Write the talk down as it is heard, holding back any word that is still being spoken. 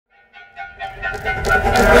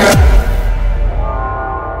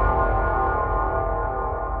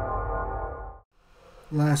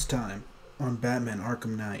Last time on Batman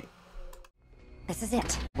Arkham Knight. This is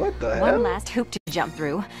it. What the hell? One last hoop to jump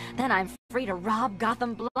through, then I'm free to rob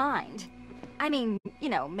Gotham blind. I mean, you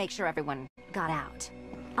know, make sure everyone got out.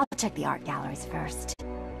 I'll check the art galleries first.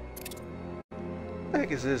 What the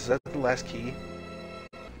heck is this? Is that the last key?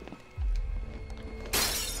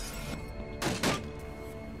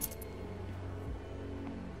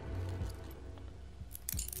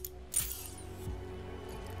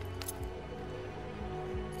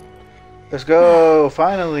 Let's go,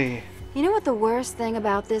 finally. You know what the worst thing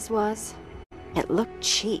about this was? It looked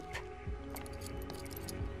cheap.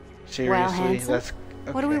 Seriously, well, handsome, that's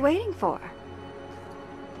okay. What are we waiting for?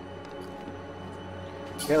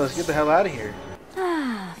 Yeah, let's get the hell out of here.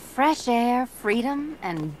 Ah, fresh air, freedom,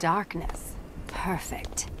 and darkness.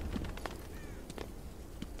 Perfect.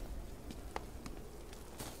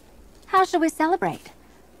 How shall we celebrate?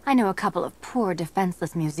 I know a couple of poor,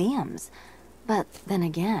 defenseless museums. But then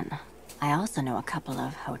again, I also know a couple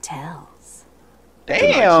of hotels. Tonight's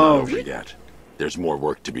not Damn! over yet. There's more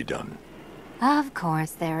work to be done. Of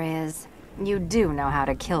course there is. You do know how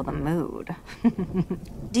to kill the mood.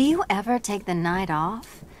 Do you ever take the night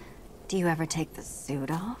off? Do you ever take the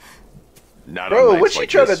suit off? Not Bro, on nights what's she like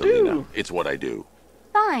trying this, to do? Selena. It's what I do.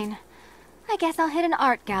 Fine. I guess I'll hit an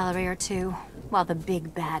art gallery or two, while the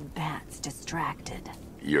big bad bat's distracted.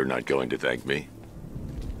 You're not going to thank me?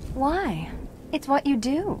 Why? It's what you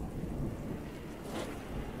do.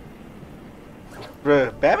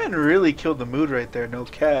 Bruh, Batman really killed the mood right there, no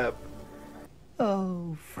cap.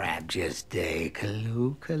 Oh, frabjous day,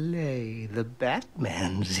 Kaloo-Kalay, the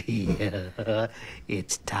Batman's here.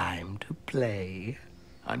 It's time to play.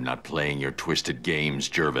 I'm not playing your twisted games,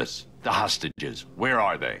 Jervis. The hostages, where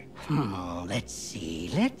are they? Let's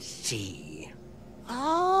see.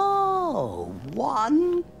 Oh,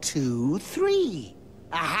 1, 2, 3.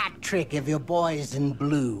 A hat trick of your boys in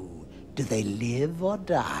blue. Do they live or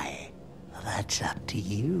die? That's up to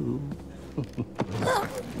you.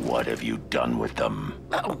 What have you done with them?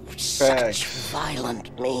 Oh, such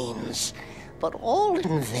violent means, but all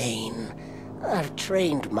in vain. I've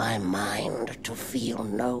trained my mind to feel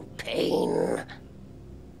no pain.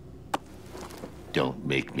 Don't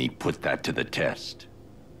make me put that to the test.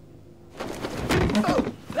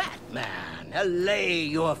 Oh, Batman, allay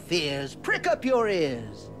your fears, prick up your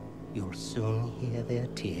ears. You'll soon hear their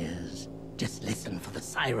tears. Just listen for the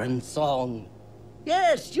siren song.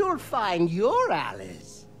 Yes, you'll find your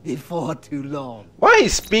Alice before too long. Why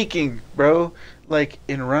he's speaking, bro? Like,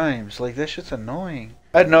 in rhymes. Like, that shit's annoying.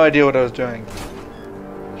 I had no idea what I was doing.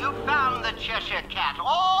 You found the Cheshire Cat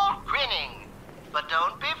all grinning. But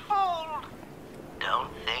don't be fooled. Don't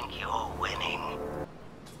think you're winning.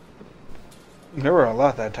 There were a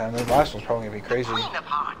lot that time. The last one's probably gonna be crazy. Queen of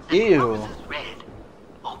Hearts Ew. roses red.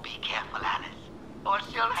 Oh, be careful, Alice, or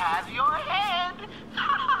she'll have your head.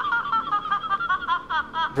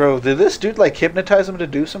 Bro, did this dude, like, hypnotize him to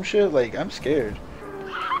do some shit? Like, I'm scared.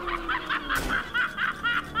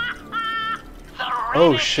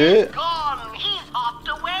 Oh, shit. Is gone. He's hopped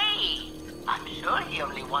away. I'm sure he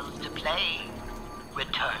only wants to play.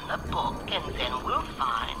 Return the book and then we'll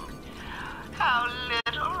find how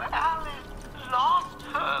little Alice lost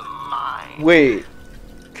her mind. Wait.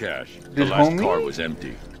 Cash, the Did last homie? car was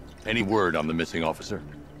empty. Any word on the missing officer?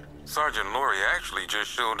 Sergeant Laurie actually just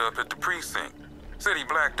showed up at the precinct. Said he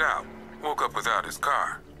blacked out, woke up without his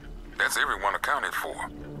car. That's everyone accounted for.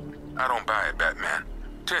 I don't buy it, Batman.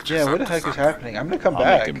 Tetris Yeah, up what the to heck is something. happening? I'm gonna come I'll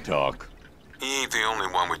back. make him talk. He ain't the only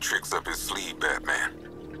one with tricks up his sleeve, Batman.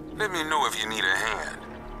 Let me know if you need a hand.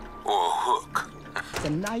 Or a hook.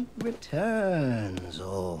 The night returns,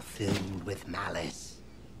 all filled with malice.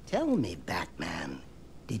 Tell me, Batman,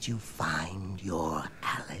 did you find your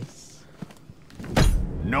Alice?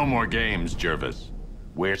 No more games, Jervis.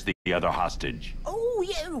 Where's the other hostage? Oh,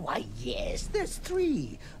 yeah, why, yes, there's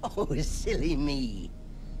 3. Oh, silly me.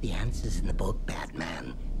 The answer's in the book,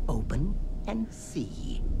 Batman. Open and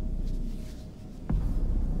see.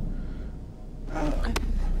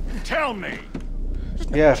 Tell me!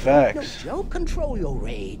 Yeah, No facts. joke, control your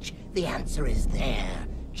rage. The answer is there.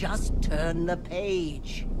 Just turn the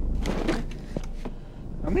page.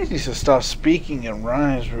 I mean, he needs to stop speaking in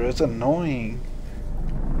rhymes, bro. It's annoying.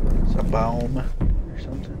 It's a baum or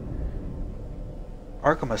something.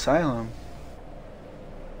 Arkham Asylum.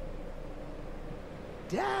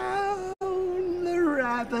 Down the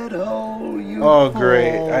rabbit hole you Oh,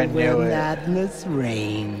 great. fall I knew when it. madness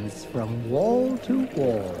reigns from wall to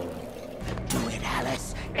wall. Do it,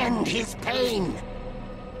 Alice. End his pain.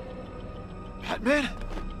 Batman?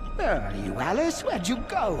 Where are you, Alice? Where'd you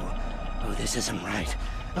go? Oh, this isn't right.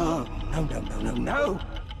 Oh, no.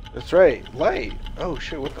 That's right. Light. Oh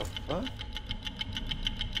shit, what the fuck?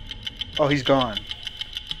 Oh, he's gone.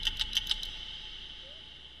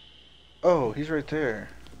 Oh, he's right there.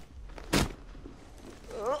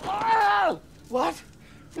 What?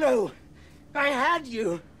 No. I had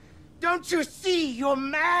you. Don't you see? You're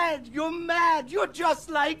mad. You're mad. You're just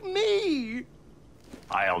like me.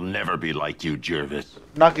 I'll never be like you, Jervis.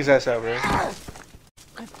 Knock his ass out, bro.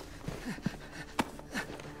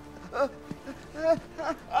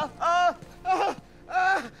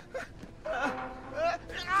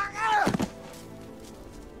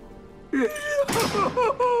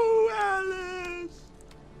 Oh, Alice!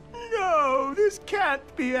 No, this can't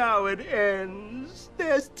be how it ends.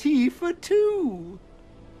 There's tea for two.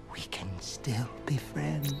 We can still be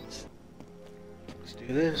friends. Let's do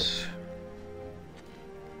this.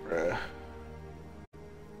 Bruh.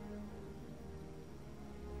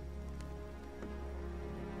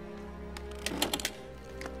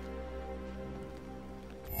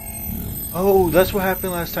 Oh, that's what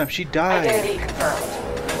happened last time. She died. Identity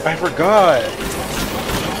confirmed. I forgot.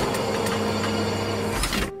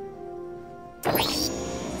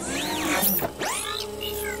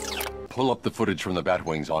 Pull up the footage from the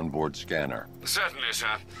Batwing's onboard scanner. Certainly, sir.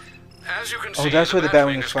 As you can Oh, see, that's where the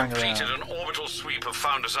Batwing is has flying completed around. an orbital sweep of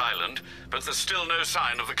Founders Island, but there's still no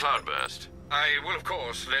sign of the cloudburst. I will, of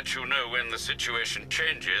course, let you know when the situation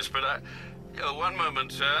changes, but one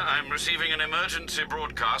moment, sir. I'm receiving an emergency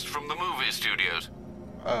broadcast from the movie studios.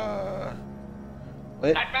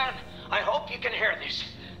 What? Batman, I hope you can hear this.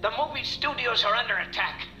 The movie studios are under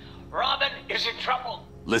attack. Robin is in trouble.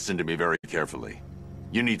 Listen to me very carefully.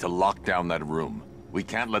 You need to lock down that room. We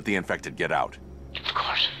can't let the infected get out. Of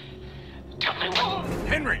course. Tell me when.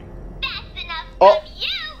 Henry! That's enough Oh. of you!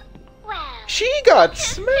 Well, She got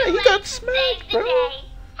smacked. He got smacked, bro.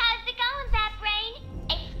 how's it going, Bat Brain?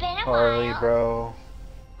 It's been a Harley, while. bro.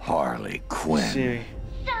 Harley Quinn. See.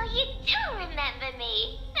 So you do remember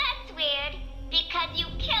me. That's weird, because you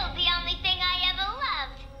killed the only thing I ever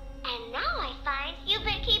loved. And now I find you've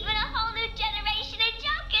been keeping a whole new generation of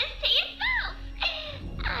jokers to yourself.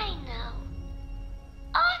 I know.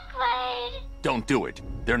 Awkward. Don't do it.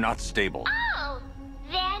 They're not stable. Oh,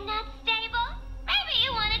 they're not stable? Maybe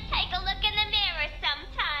you want to take a look in the mirror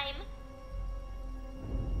sometime.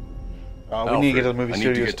 Oh, we need to get to the movie I need to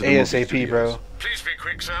studios get to the movie ASAP, bro. Please be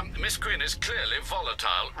quick, sir. Miss Quinn is clearly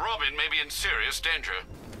volatile. Robin may be in serious danger.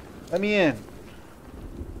 Let me in.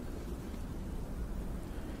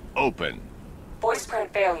 Open. Voice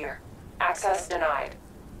print failure. Access denied.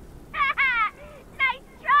 Nice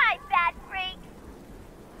try, Bat Freak.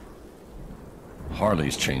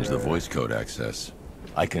 Harley's changed the voice code access.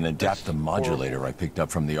 I can adapt the modulator I picked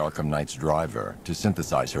up from the Arkham Knight's driver to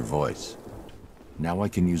synthesize her voice. Now I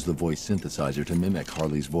can use the voice synthesizer to mimic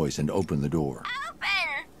Harley's voice and open the door.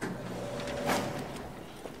 Open.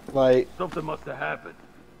 Like, Something must have happened.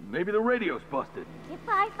 Maybe the radio's busted. If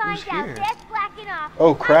I find Who's out here? they're slacking off,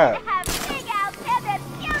 Oh, crap. I'm gonna have Big Al tear their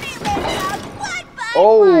beauty lids one by one.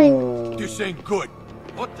 oh. This ain't good.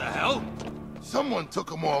 What the hell? Someone took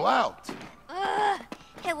them all out. Ugh,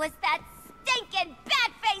 it was that stinking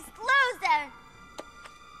bat-faced loser.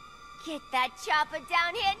 Get that chopper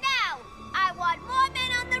down here now. I want more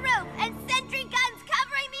men on the roof and sentry guns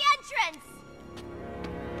covering the entrance.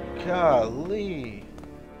 Golly.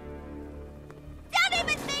 Don't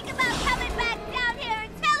even think about coming back down here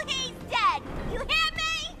until he's dead. You hear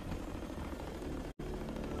me?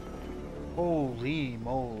 Holy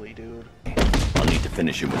moly, dude. I'll need to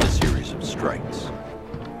finish him with a series of strikes.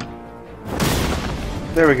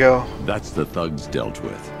 There we go. That's the thugs dealt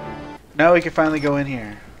with. Now we can finally go in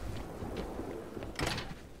here.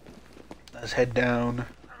 Let's head down.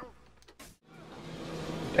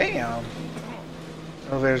 Damn.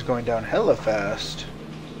 Elevator's going down hella fast.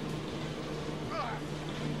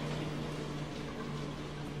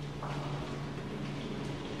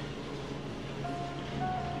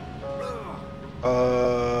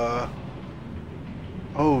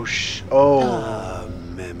 Oh.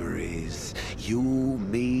 Memories. You,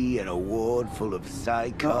 me, and a ward full of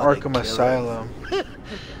psychotic Arkham killers. Asylum.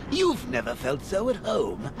 You've never felt so at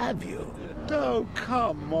home, have you? Oh,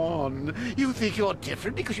 come on. You think you're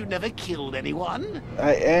different because you never killed anyone?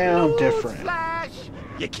 I am different. Flash!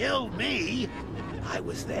 You killed me. I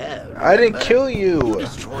was there. I didn't remember? kill you.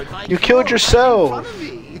 Destroyed my You killed car yourself. in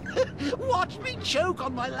front of me. Watch me choke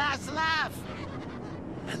on my last laugh.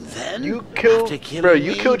 And then, You killed, after killing bro.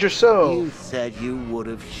 You me, killed yourself. You said you would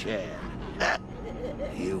have shared.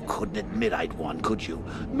 You couldn't admit I'd won, could you?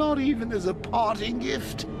 Not even as a parting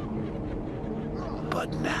gift.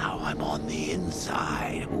 but now I'm on the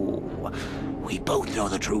inside. Ooh, we both know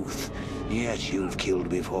the truth. Yes, you've killed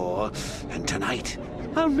before, and tonight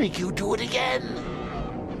I'll make you do it again.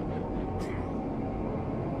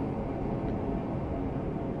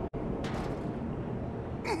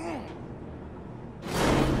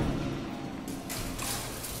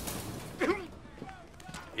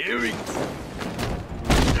 Here he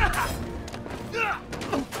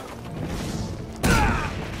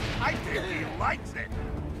I think he likes it.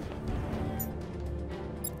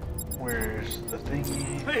 Where's the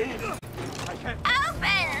thingy? I can't.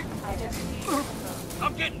 Open!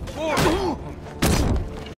 I'm getting bored.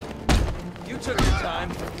 You took your time.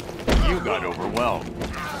 You got overwhelmed.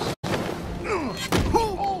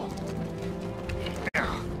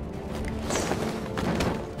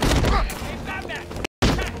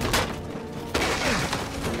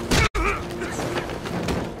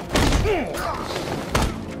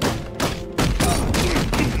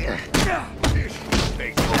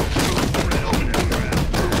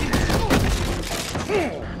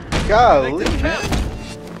 Golly, man.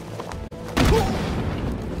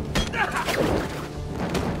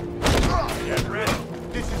 Get ready.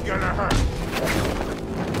 This is gonna hurt.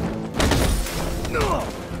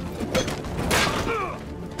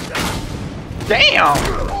 Damn!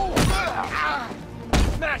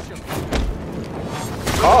 Smash him.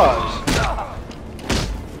 Pause.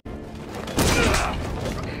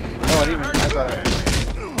 Oh, I didn't even. I thought I.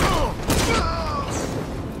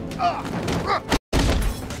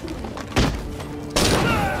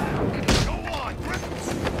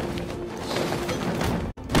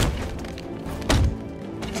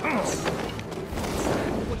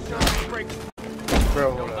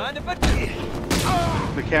 Bro, hold up.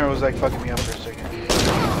 The camera was like fucking me up for a second.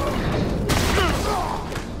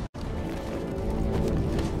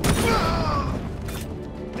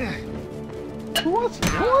 Who wants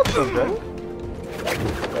them, bro?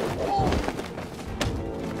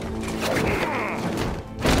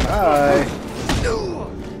 Hi.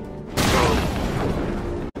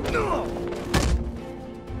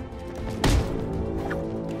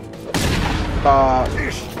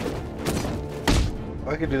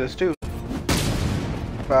 I could do this too.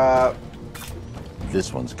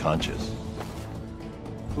 This one's conscious.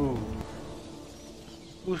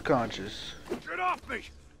 Who's conscious? Get off me!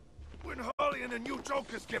 When Harley and the new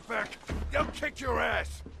Jokers get back, they'll kick your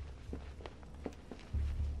ass.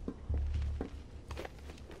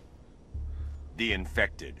 The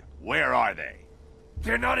infected. Where are they?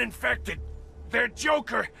 They're not infected. They're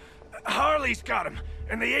Joker. Harley's got him,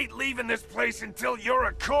 and they ain't leaving this place until you're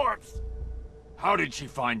a corpse. How did she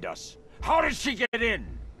find us? How did she get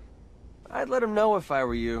in? I'd let him know if I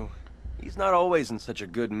were you. He's not always in such a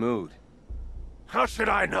good mood. How should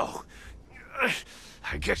I know?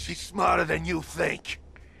 I guess she's smarter than you think.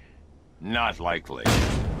 Not likely.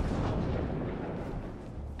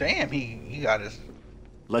 Damn, he got his.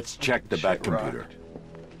 Let's check the back computer.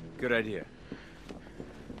 Good idea.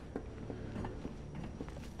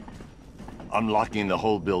 I'm locking the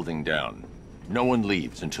whole building down. No one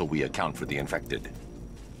leaves until we account for the infected.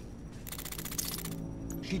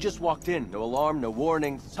 She just walked in. No alarm, no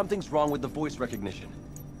warning. Something's wrong with the voice recognition.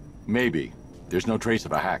 Maybe. There's no trace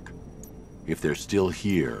of a hack. If they're still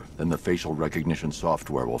here, then the facial recognition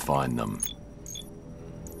software will find them.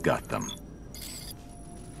 Got them.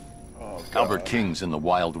 Oh, Albert King's in the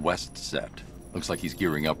Wild West set. Looks like he's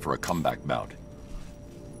gearing up for a comeback bout.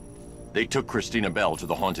 They took Christina Bell to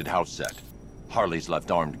the haunted house set. Harley's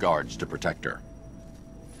left armed guards to protect her.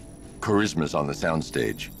 Charisma's on the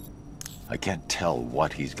soundstage. I can't tell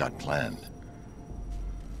what he's got planned.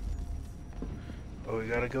 Oh, we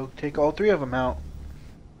gotta go take all three of them out.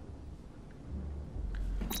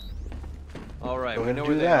 All right, Go we ahead know and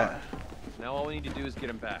where do they that. are. Now all we need to do is get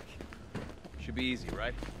them back. Should be easy,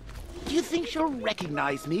 right? Do you think she'll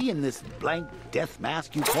recognize me in this blank death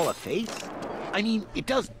mask you call a face? I mean, it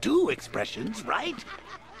does do expressions, right?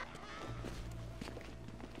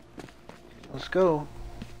 Let's go.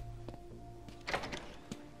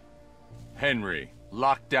 Henry,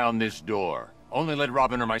 lock down this door. Only let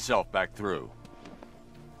Robin or myself back through.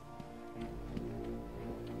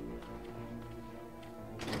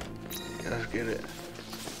 Let's get it.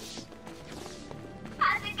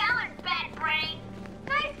 How's it going, Bad Brain?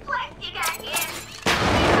 Nice place you got here. I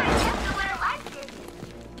definitely would have liked it.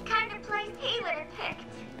 Kind of place he would have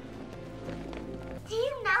picked. Do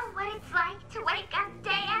you know what it's like to wake up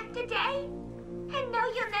day after day and know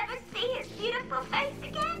you'll never see his beautiful face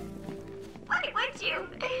again? Why would you?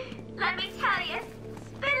 Let me tell you,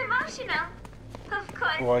 it's a bit emotional. Of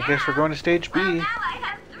course. Well, I guess we're going to stage B. Well, now I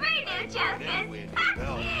have 3 you new jokers.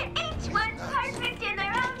 Each one's perfect in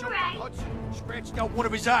their own right. Scratched out one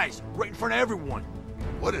of his eyes, right in front of everyone.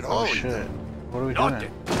 What did Oh Harley shit. do? What are we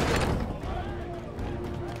Nothing. doing?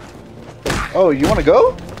 Oh, you want to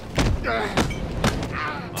go? I'm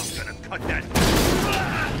gonna cut that.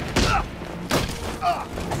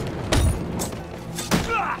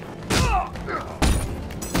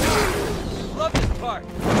 Love this part.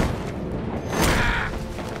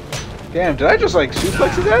 Damn, did I just like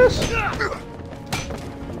suplex his ass?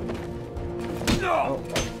 No.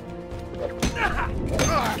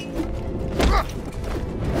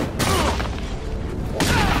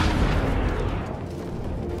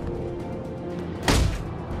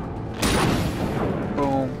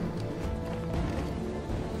 Boom.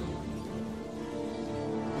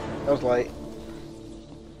 That was light.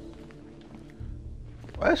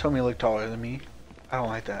 Why does homie look taller than me? I don't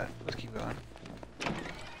like that. Let's keep going.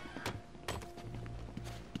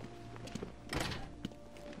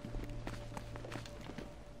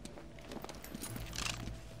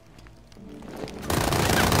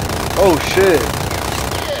 Oh shit!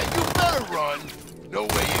 Yeah, you better run. No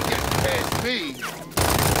way you get past me.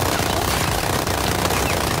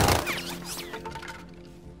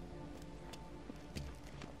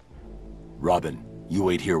 Robin, you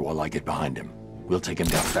wait here while I get behind him. We'll take him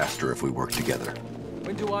down faster if we work together.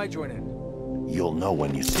 When do I join in? You'll know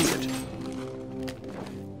when you see it.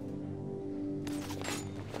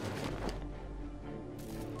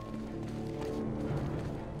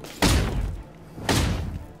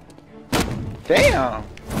 Damn!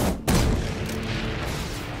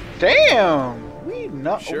 Damn! We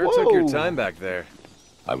not. Sure Whoa. took your time back there.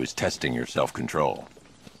 I was testing your self-control.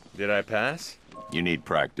 Did I pass? You need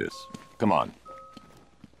practice. Come on.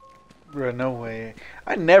 Bro, no way.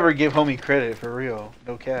 I never give homie credit, for real.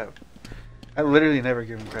 No cap. I literally never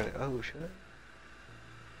give him credit. Oh shit.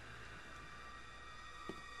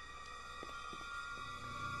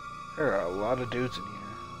 There are a lot of dudes in here.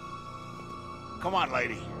 Come on,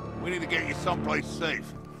 lady. We need to get you someplace safe.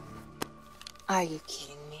 Are you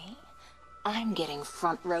kidding me? I'm getting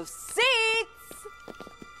front row seats!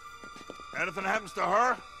 Anything happens to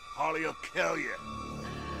her, Harley will kill you.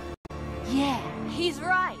 Yeah, he's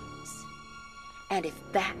right. And if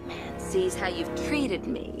Batman sees how you've treated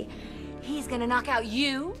me, he's gonna knock out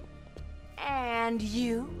you and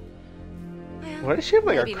you. Well, Why does she have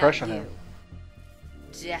like maybe a crush not on you. him?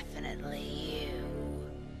 Definitely you.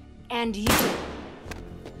 And you.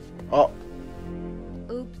 Oh.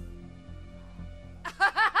 Oops.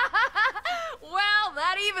 Well,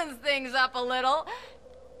 that evens things up a little.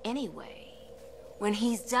 Anyway, when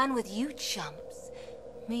he's done with you chumps,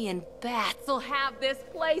 me and Bats will have this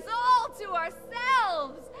place all to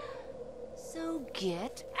ourselves. So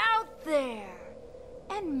get out there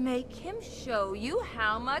and make him show you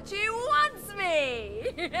how much he wants me.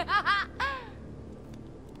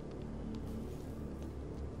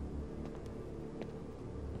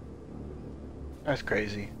 That's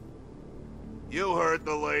crazy. You heard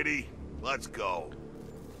the lady. Let's go.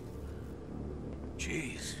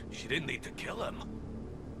 Jeez, she didn't need to kill him.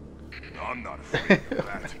 I'm not afraid of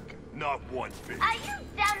that. Not one bit. Are you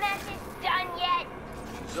dumbasses done yet?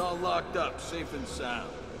 She's all locked up, safe and sound.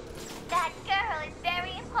 That girl is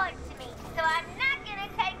very important to me, so I'm not gonna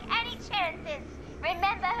take any chances.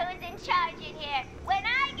 Remember who's in charge in here. When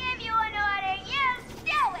I give you an order, you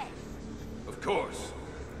do it! Of course.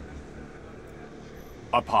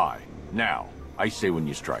 Up high. Now. I say when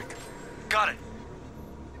you strike. Got it.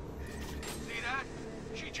 See that?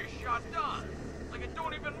 She just shot Don. Like it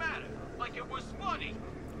don't even matter. Like it was funny.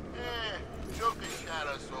 Joker shot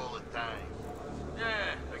us all the time.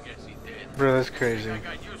 Yeah, I guess he did. Bro, that's crazy. I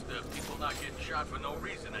got used to people not getting shot for no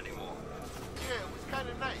reason anymore. Yeah, it was kind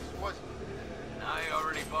of nice, wasn't it? I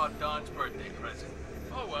already bought Don's birthday present.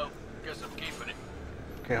 Oh well, guess I'm keeping it.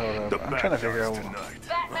 Okay, hold up. I'm trying to figure out.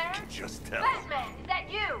 Batman? Just tell. Batman, is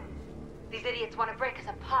that you? These idiots want to break us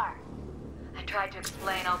apart. I tried to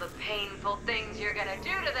explain all the painful things you're gonna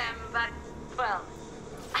do to them, but, well,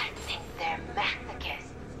 I think they're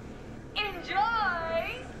masochists.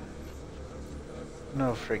 Enjoy!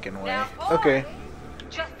 No freaking way. Now, boys, Okay.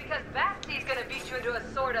 just because Batsy's gonna beat you into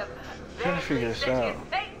a sort of I'm trying to figure this sentient out.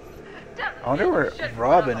 state doesn't I wonder mean where you shouldn't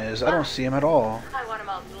Robin run 'em is. I don't see him at all. I want him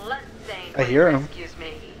all bloodstained. I hear him. Excuse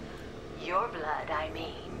me. Your blood, I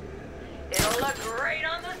mean. It'll look great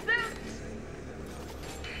on the suit.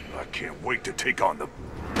 I can't wait to take on the...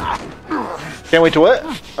 Can't wait to what?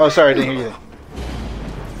 Oh, sorry, I didn't hear you.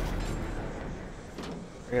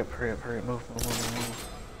 Hurry up, hurry up, hurry up. Move, move, move, move.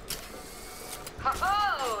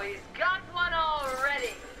 Oh, he's got one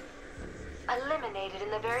already. Eliminate nominated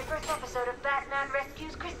in the very first episode of Batman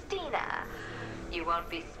Rescues Christina. You won't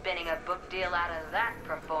be spinning a book deal out of that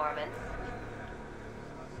performance.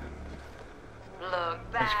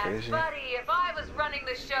 Look back, buddy. If I was running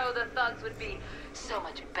the show, the thugs would be so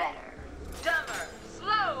much better. Dumber,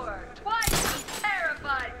 slower, twice as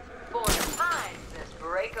terrified, 4 times as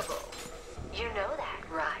breakable. You know that,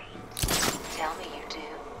 right? Tell me you do.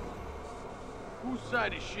 Whose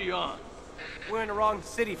side is she on? We're in the wrong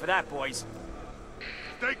city for that, boys.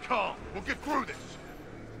 Stay calm. We'll get through this.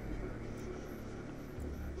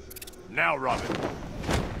 Now, Robin.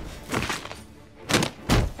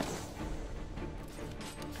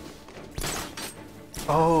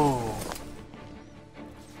 Oh.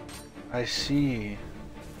 I see.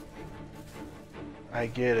 I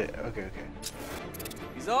get it. Okay, okay.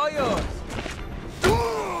 He's all yours.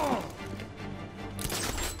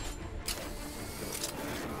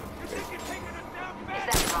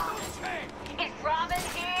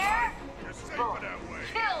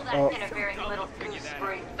 Interfering little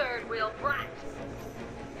gooseberry third wheel brat.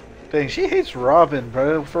 Dang, she hates Robin,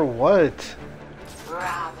 bro. For what?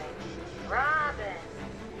 Robin.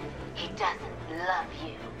 He doesn't love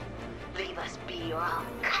you. Leave us be or I'll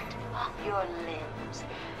cut off your limbs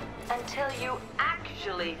until you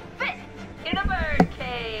actually fit in a bird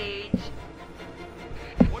cage.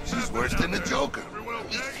 She's worse than the Joker.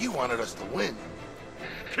 At least he wanted us to win.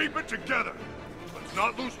 Keep it together. Let's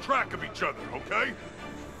not lose track of each other, okay?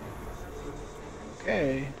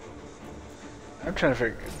 Okay. I'm trying to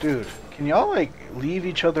figure... Dude, can y'all, like, leave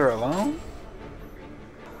each other alone?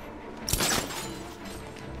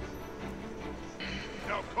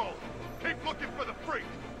 Now, Cole, keep looking for the freak.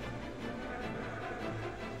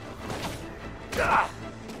 Ah!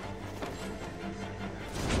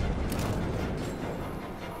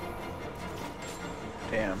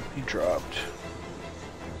 Damn, he dropped.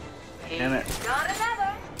 Damn it. Got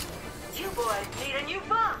another. You boys need a new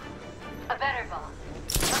boss. A better boss.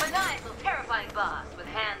 A maniacal, terrifying boss with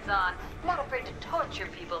hands-on, not afraid to torture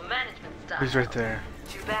people management style. He's right there.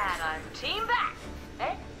 Too bad I'm team back,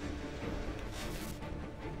 eh?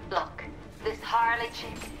 Look, this Harley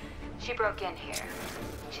chick, she broke in here.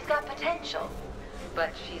 She's got potential,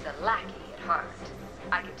 but she's a lackey at heart.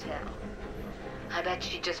 I can tell. I bet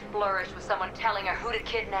she just flourished with someone telling her who to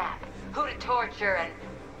kidnap, who to torture, and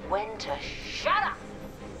when to shut up.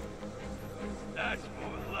 That's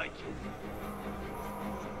more like it.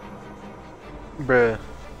 Bruh.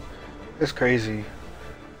 It's crazy.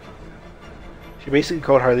 She basically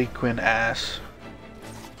called Harley Quinn ass.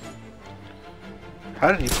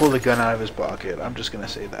 How did he pull the gun out of his pocket? I'm just gonna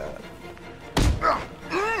say that.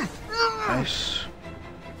 Nice.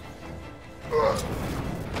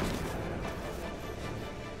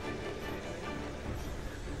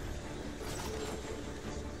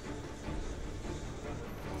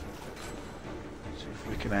 See if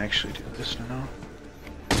we can actually do this now.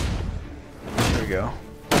 There we go.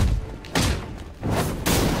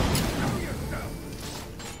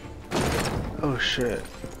 Oh shit.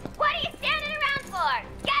 What are you standing around for?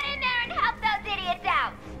 Get in there and help those idiots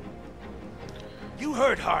out! You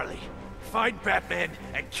heard Harley. Find Batman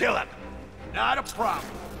and kill him. Not a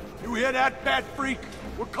problem. You hear that, Bat Freak?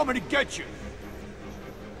 We're coming to get you.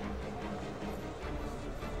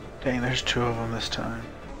 Dang, there's 2 of them this time.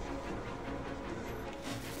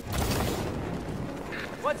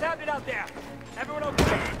 What's happening out there? Everyone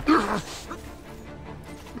okay?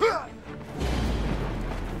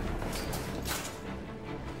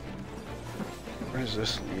 Where does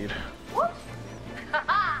this lead?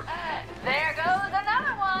 There goes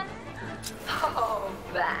another one. Oh,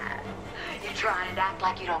 bad. You try and act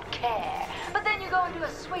like you don't care, but then you go and do a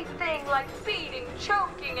sweet thing like beating,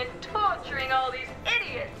 choking, and torturing all these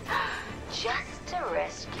idiots just to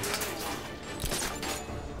rescue me.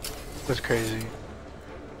 That's crazy.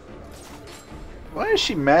 Why is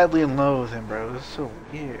she madly in love with him, bro? That's so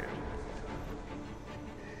weird.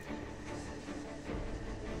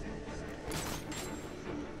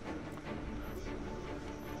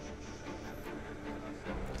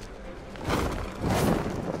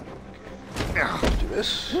 Let's do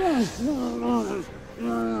this.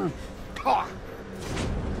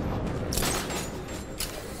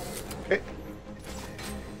 Okay.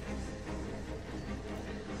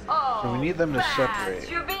 So we need them to separate.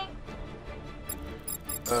 You're being...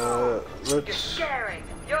 Let's... You're scaring.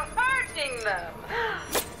 You're hurting them.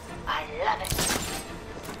 I love it.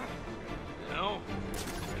 You know,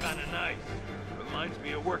 it's kind of nice. Reminds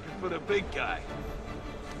me of working for the big guy.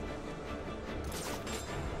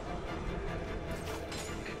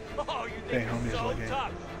 Oh, you Hey, think homie's you're so looking.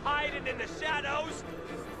 tough, hiding in the shadows?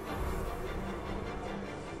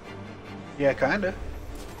 Yeah, kinda.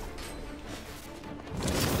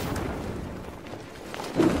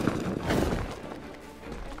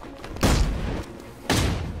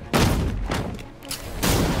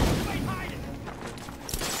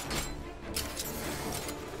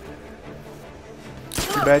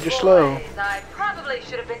 Too bad you're slow. I probably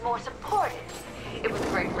should have been more supportive. It was a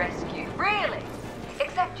great rescue, really.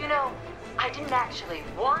 Except, you know, I didn't actually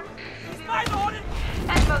want to be rescued.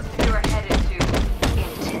 And most of you are headed to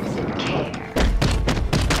intensive care.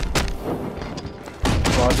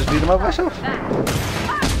 Well, I'll just beat them up myself. Come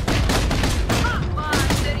on,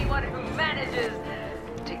 anyone who manages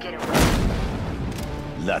to get away.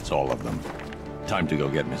 That's all of them. Time to go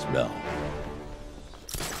get Miss Bell.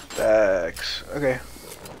 Thanks. Okay.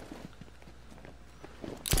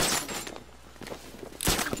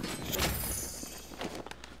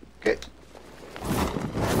 Okay.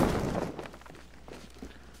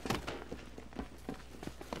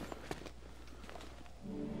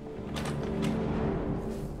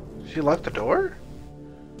 She locked the door?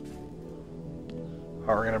 Oh,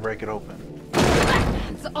 we're gonna break it open.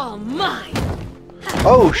 It's all mine.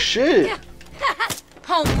 Oh shit!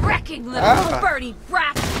 Home wrecking little birdie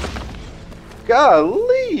brat.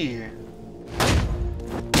 Golly!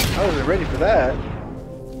 I wasn't ready for that.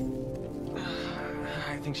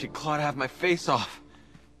 I think she clawed half my face off.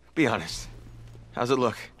 Be honest. How's it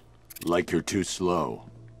look? Like you're too slow.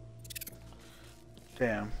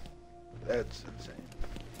 Damn. That's insane.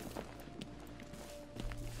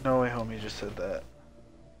 No way homie just said that.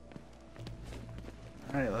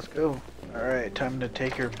 Alright, let's go. Alright, time to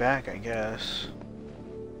take her back, I guess.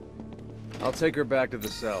 I'll take her back to the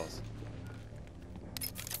cells.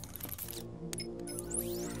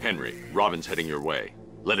 Henry, Robin's heading your way.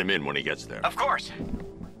 Let him in when he gets there. Of course.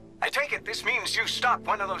 I take it this means you stopped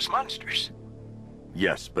one of those monsters.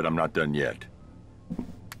 Yes, but I'm not done yet.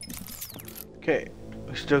 Okay,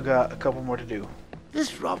 we still got a couple more to do.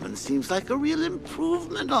 This Robin seems like a real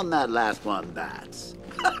improvement on that last one, Bats.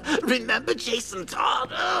 Remember Jason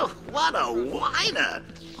Todd? Oh, what a whiner.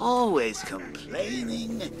 Always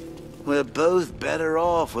complaining. We're both better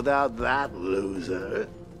off without that loser.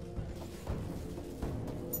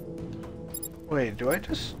 Wait, do I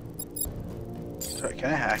just... Sorry,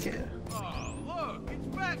 can I hack it? Oh, look, it's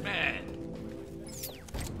Batman.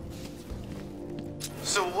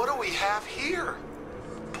 So what do we have here?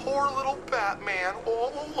 Poor little Batman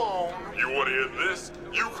all alone. You want to hear this?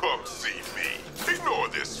 You come see me. Ignore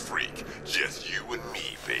this freak. Just you and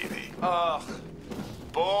me, baby. Ugh.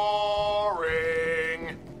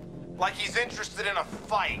 Boring. Like he's interested in a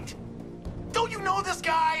fight. Don't you know this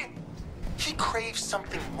guy? He craves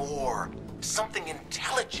something more. Something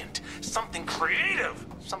intelligent. Something creative.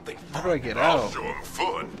 Something fun. How do I get I'll out? show him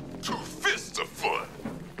fun. 2 fists of fun.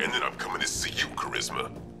 And then I'm coming to see you, Charisma.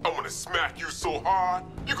 I'm gonna smack you so hard,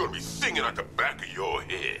 you're gonna be singing at the back of your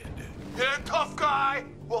head. Yeah, tough guy.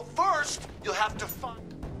 Well, first, you'll have to find...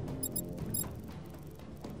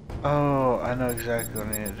 Oh, I know exactly what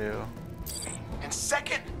I need to do. And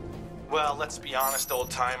second, well, let's be honest,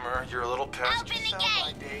 old-timer. You're a little past your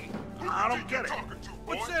sell-by date. I don't get it.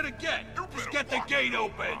 What's there to get? Just get the gate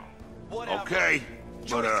open. Whatever. Okay, but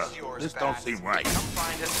Choice is yours, this don't Bats. seem right. Come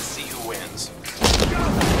find us to see who wins.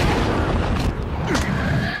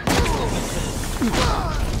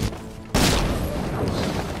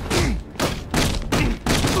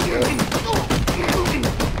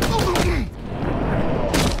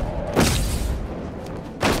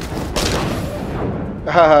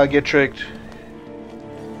 Haha, get tricked.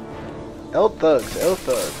 L thugs, L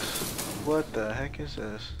thugs. What the heck is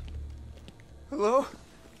this? Hello?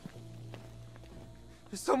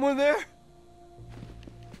 Is someone there?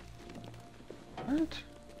 What?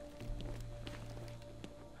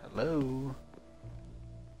 Hello?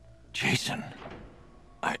 Jason,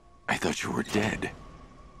 I thought you were dead.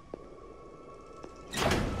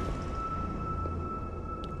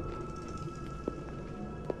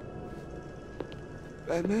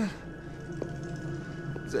 Batman?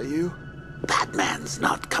 Is that you? Batman's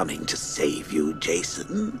not coming to save you,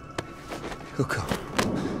 Jason. He'll come.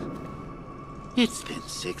 It's been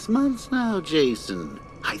 6 months now, Jason.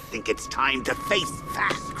 I think it's time to face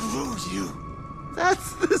facts. Screw you.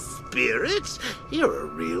 That's the spirit. You're a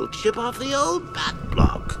real chip off the old bat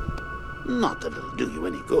block. Not that it'll do you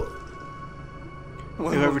any good.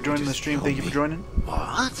 Whoever joined the stream, thank you for joining.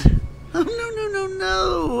 What? Oh,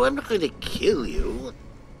 no. I'm not going to kill you.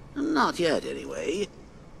 Not yet, anyway.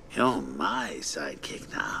 You're my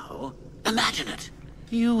sidekick now. Imagine it.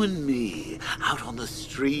 You and me, out on the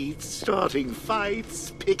streets, starting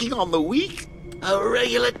fights, picking on the weak. A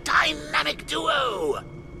regular dynamic duo.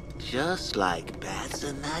 Just like Bats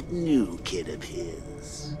and that new kid of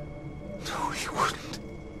his. No, he wouldn't.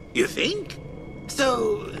 You think?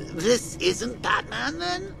 So, this isn't Batman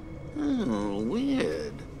then? Oh,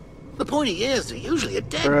 weird. The pointy ears are usually a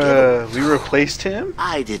dead Bruh, giveaway. we replaced him?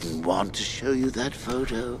 I didn't want to show you that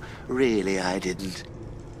photo. Really, I didn't.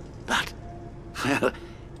 But, well,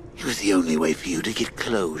 it was the only way for you to get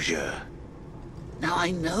closure. Now,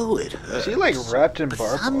 I know it hurts. Is he like wrapped in but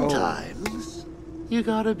bark? sometimes, you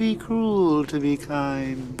gotta be cruel to be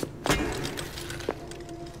kind.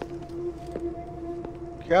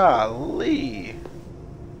 Golly.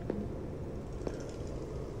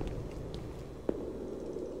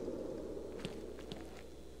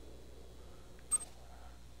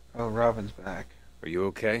 Oh, Robin's back. Are you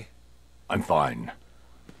okay? I'm fine.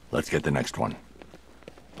 Let's get the next one.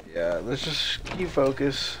 Yeah, let's just keep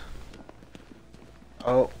focus.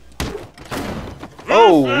 Oh.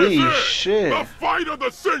 Holy shit. The fight of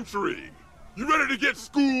the century! You ready to get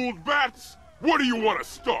schooled, Bats? Where do you want to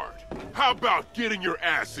start? How about getting your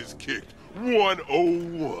asses kicked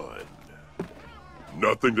 101?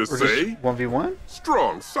 Nothing to We're say? 1v1?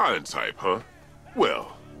 Strong silent type, huh?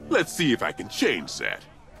 Well, let's see if I can change that.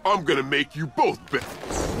 I'm gonna make you both bet.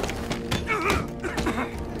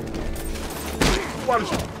 Why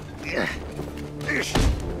don't you...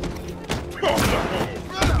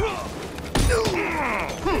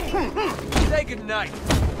 Say goodnight.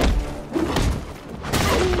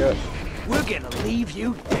 Yep. We're gonna leave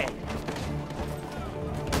you dead.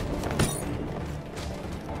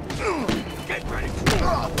 Get ready.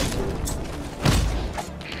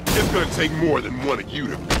 It's gonna take more than one of you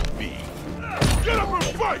to beat me. Get up and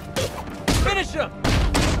fight! Finish him!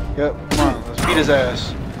 Yep, come on, let's beat his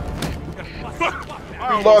ass.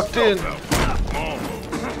 Be locked in.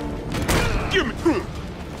 Give me through.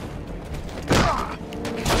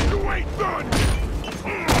 You ain't done.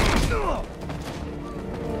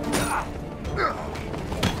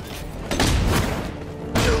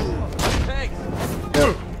 Thanks.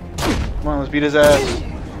 Yep. Come on, let's beat his ass.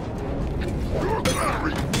 You're gonna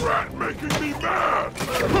regret making me mad.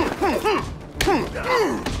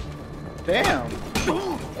 Damn.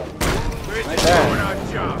 Like that.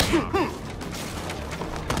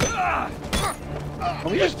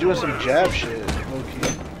 We just doing some jab shit, low-key.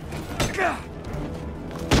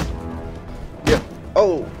 Yep.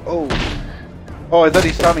 Oh, oh. Oh, I thought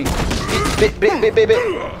he saw me. Bit, bit, bit, bit, bit.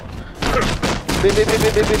 Bit, bit, bit,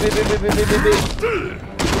 bit, bit, bit, bit, bit, bit, bit, bit, bit.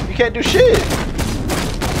 You can't do shit.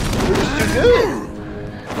 You're just too good.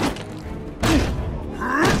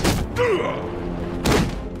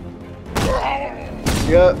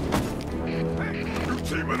 Yep. You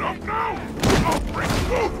teaming up now? I'll break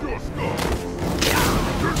both your skulls.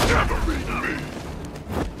 You're never beating me.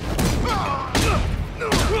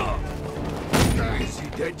 Is he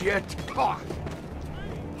dead yet? Come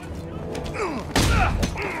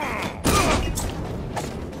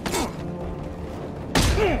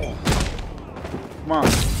on.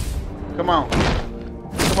 Come on.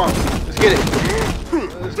 Come on. Let's get it.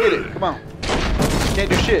 Let's get it. Come on. Can't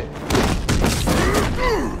do shit.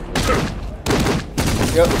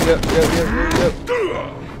 Yep, yep, yep, yep, yep,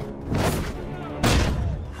 yep.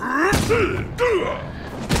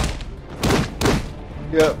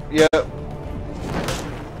 Yep, yep.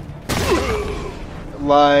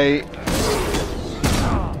 Light.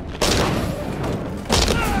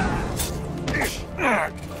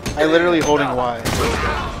 I literally holding Y.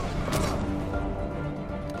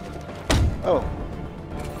 Oh.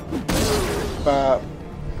 Bop.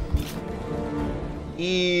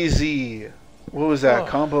 Easy. What was that?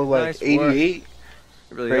 Combo like nice 88? You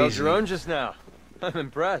really held Crazy. your own just now. I'm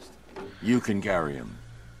impressed. You can carry him.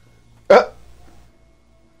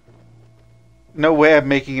 No way I'm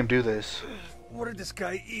making him do this. What did this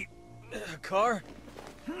guy eat? A car?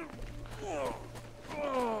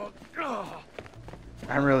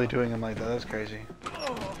 I'm really doing him like that. That's crazy.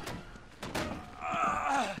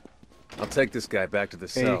 I'll take this guy back to the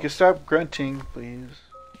Hey, cell. you can stop grunting, please.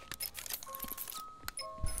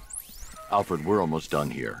 Alfred, we're almost done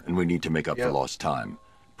here, and we need to make up for lost time.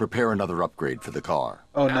 Prepare another upgrade for the car.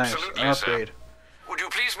 Oh, nice. Absolutely, An upgrade. sir. Would you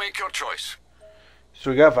please make your choice? So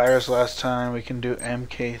we got virus last time. We can do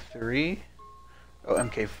MK3. Oh,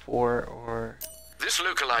 MK4 or... This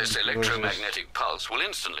localized electromagnetic pulse will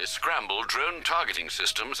instantly scramble drone targeting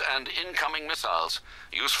systems and incoming missiles.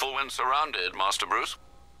 Useful when surrounded, Master Bruce.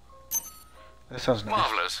 That sounds nice.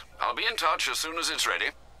 Marvelous. I'll be in touch as soon as it's ready.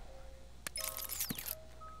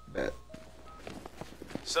 Bet.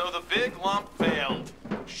 So the big lump failed.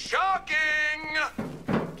 Shocking!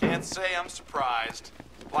 Can't say I'm surprised.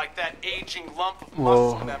 Like that aging lump of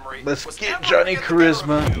muscle Whoa. memory. Let's was get ever Johnny gonna get the better of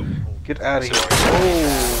Charisma. you. Get out of here.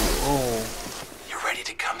 Oh. You ready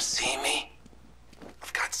to come see me?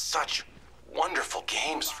 I've got such wonderful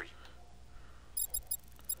games for you.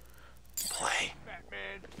 Play.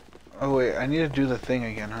 Oh wait, I need to do the thing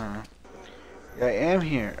again, huh? Yeah, I am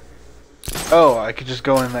here. Oh, I could just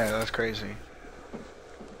go in there. That's crazy.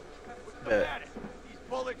 Bet. These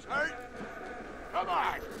bullets hurt? Come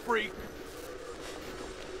on, freak.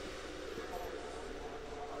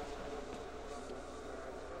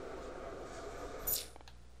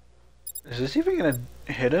 Is this even gonna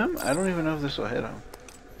hit him? I don't even know if this will hit him.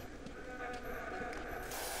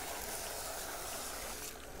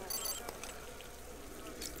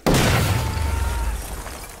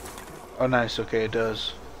 Oh, nice. Okay, it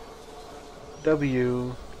does.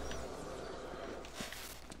 W.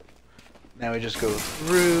 Now we just go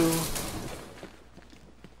through.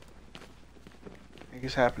 I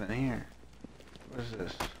guess happening here. What is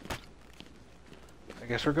this? I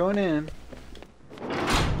guess we're going in.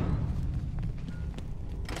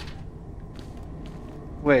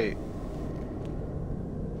 Wait.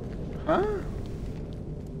 Huh?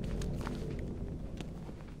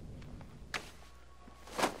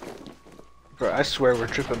 Bro, I swear we're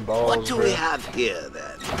tripping balls. What do bro. we have here,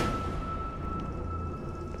 then?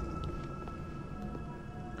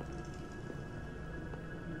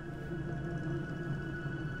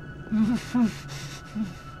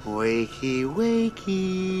 Wakey,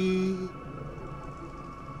 wakey.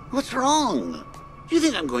 What's wrong? You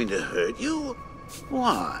think I'm going to hurt you?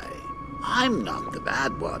 Why? I'm not the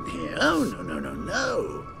bad one here. Oh, no, no, no,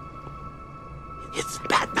 no. It's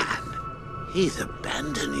Batman. He's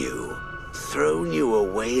abandoned you, thrown you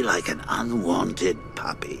away like an unwanted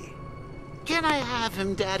puppy. Can I have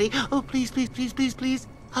him, Daddy? Oh, please, please, please, please, please.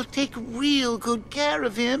 I'll take real good care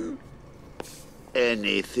of him.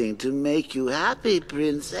 Anything to make you happy,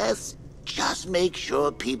 Princess. Just make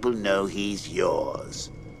sure people know he's yours.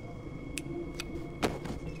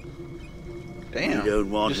 Damn. We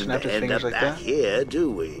don't want him snapped to his end up fingers like back that? here,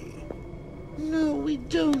 do we? No, we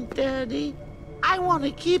don't, Daddy. I want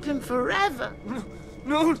to keep him forever.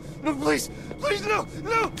 No, no, please, please, no,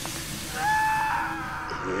 no!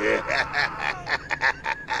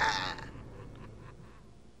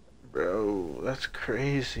 Bro, that's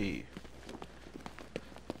crazy.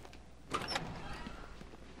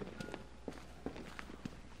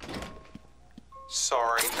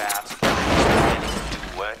 Sorry, Bats.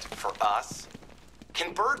 Do it for us.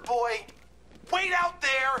 Can Bird Boy wait out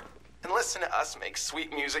there and listen to us make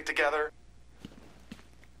sweet music together?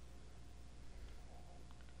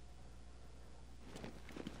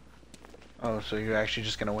 Oh, so you're actually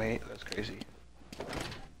just gonna wait? That's crazy. You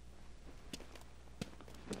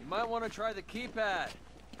might want to try the keypad.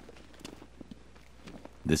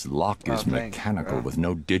 This lock is thanks, mechanical bro. with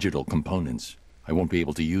no digital components. I won't be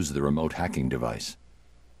able to use the remote hacking device.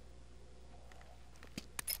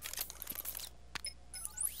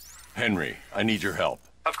 Henry, I need your help.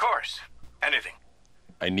 Of course. Anything.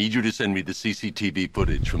 I need you to send me the CCTV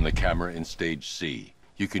footage from the camera in Stage C.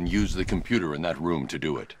 You can use the computer in that room to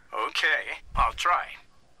do it. Okay, I'll try.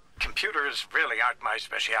 Computers really aren't my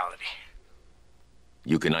specialty.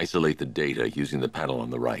 You can isolate the data using the panel on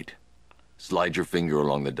the right. Slide your finger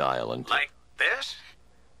along the dial and... Like this?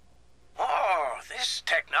 Oh, this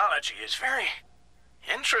technology is very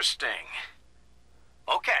interesting.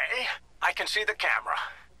 Okay, I can see the camera.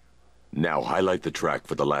 Now highlight the track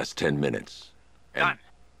for the last 10 minutes. And Done.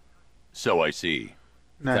 So I see.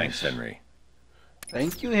 Nice. Thanks, Henry.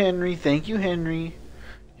 Thank you, Henry. Thank you, Henry.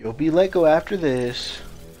 You'll be let go after this.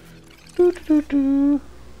 Doo -doo -doo -doo.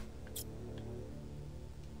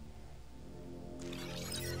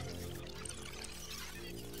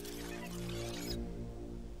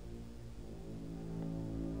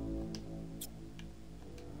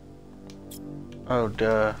 Oh,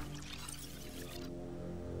 duh.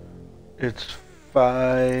 It's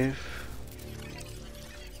 5.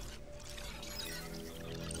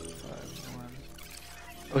 1.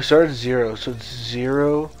 Oh, we started at 0, so it's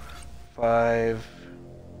 0, 5.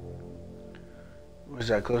 What is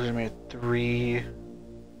that? Closer to me at 3.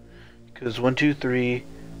 Because 1, 2, 3,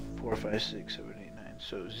 4, 5, 6, 7, 8, 9.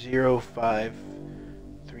 So 0, 5,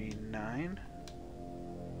 3, 9.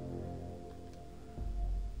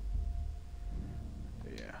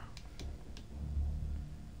 Yeah.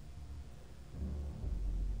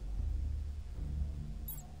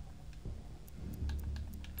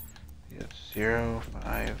 It's 0,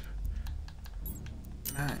 5,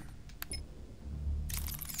 9.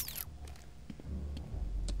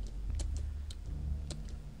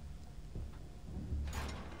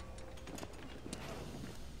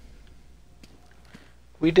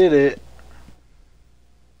 We did it.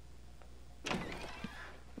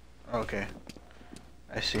 Okay.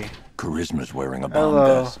 I see. Charisma's wearing a bomb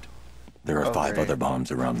vest. There are 5 other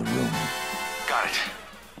bombs around the room. Got it.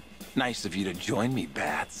 Nice of you to join me,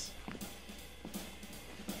 Bats.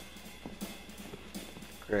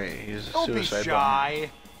 Great, he's a Don't be suicide shy.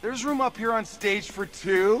 bomber. There's room up here on stage for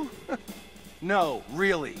 2. No,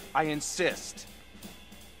 really, I insist.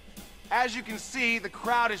 As you can see, the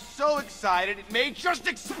crowd is so excited it may just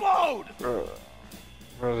explode! Bro,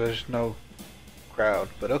 there's no crowd,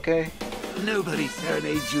 but okay. Nobody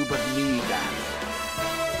serenades you but me,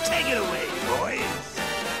 Bats. Take it away, boys.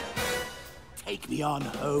 Take me on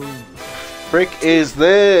home. Frick is The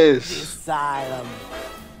this? asylum.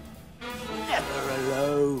 Never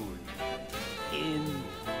alone. In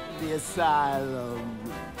the asylum.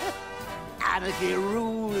 Anarchy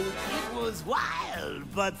ruled. It was wild,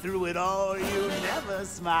 but through it all you never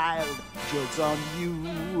smiled. Joke's on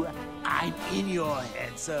you. I'm in your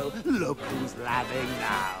head, so look who's laughing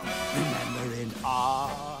now. Remember in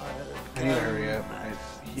Arkham I need to hurry up.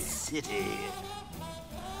 City,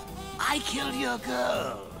 I killed your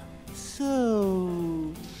girl.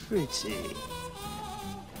 So pretty.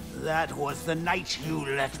 That was the night you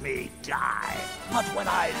let me die. But when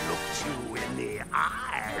I looked you in the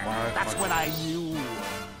eye, that's when I knew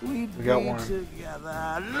we'd We got be one.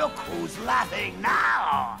 together. Look who's laughing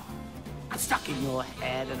now. I'm stuck in your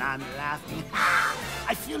head and I'm laughing. Ah,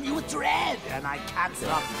 I fill you with dread and I can't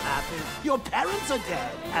stop laughing. Your parents are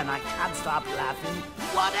dead and I can't stop laughing.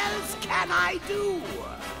 What else can I do?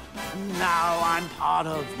 Now I'm part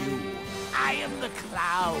of you. I am the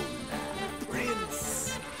clown,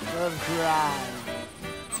 prince of crime.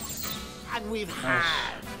 And we've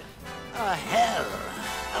had a hell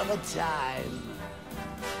of a time.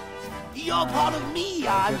 You're part of me,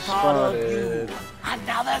 I'm part of you. And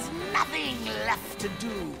now there's nothing left to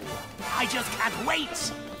do. I just can't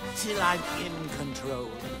wait till I'm in control.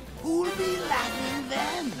 Who'll be laughing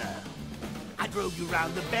then? I drove you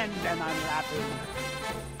round the bend and I'm laughing.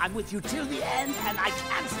 I'm with you till the end and I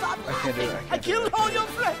can't stop laughing. I killed all your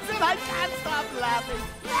friends and I can't stop laughing.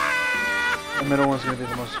 The middle one's gonna be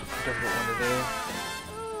the most difficult one to do.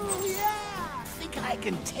 Oh yeah, think I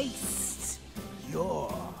can taste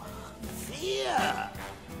your fear.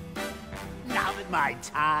 Now that my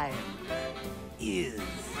time is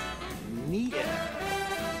near,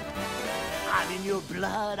 I'm in your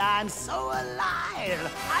blood, I'm so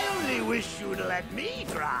alive. I only wish you'd let me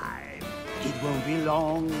try. It won't be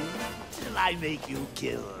long till I make you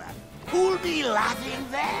kill. Who'll be laughing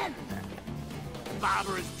then?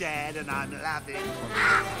 Barbara's dead and I'm laughing.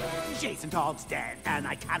 Ah, Jason Todd's dead and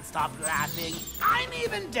I can't stop laughing. I'm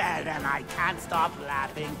even dead and I can't stop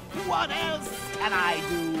laughing. What else can I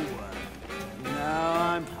do? Now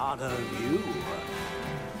I'm part of you.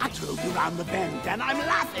 I drove you round the bend and I'm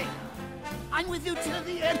laughing. I'm with you till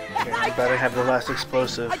the end. Okay, I better have the last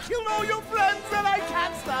explosive. I killed all your friends and I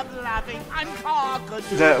can't stop laughing. I'm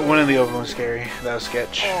cockadoo. That one in the open was scary. That was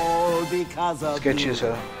sketch. All because of Sketchy you. as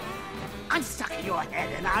hell. I'm stuck in your head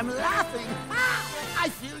and I'm laughing. Ah, I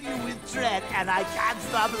fill you with dread and I can't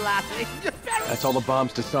stop laughing. That's all the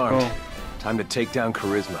bombs disarmed. Oh. Time to take down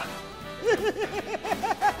Charisma.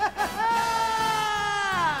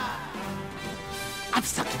 I'm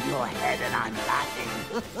stuck in your head and I'm laughing.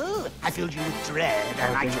 I filled you with dread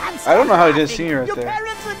and I can't stop I don't know how he did laughing. senior right Your there.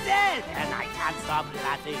 parents are dead and I can't stop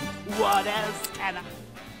laughing. What else can I...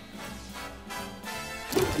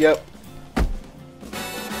 Yep.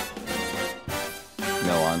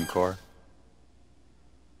 No encore?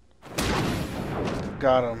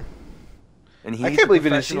 Got him. And I he's can't a believe he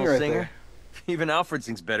didn't see professional me right singer. there. Even Alfred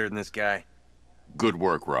sings better than this guy. Good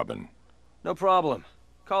work, Robin. No problem.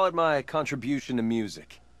 Call it my contribution to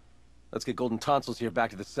music. Let's get Golden Tonsils here back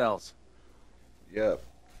to the cells. Yep.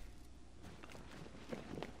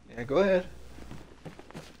 Yeah, go ahead.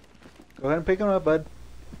 Go ahead and pick him up, bud.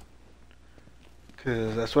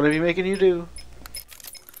 Cause that's what I be making you do.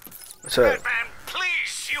 What's up? Batman,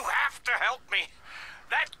 please, you have to help me.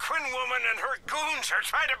 That Quinn woman and her goons are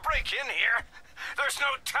trying to break in here. There's no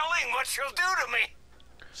telling what she'll do to me.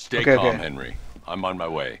 Stay Okay, calm, okay. Henry. I'm on my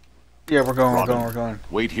way. Yeah, we're going, Robin, we're going.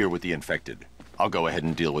 Wait here with the infected. I'll go ahead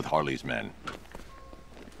and deal with Harley's men.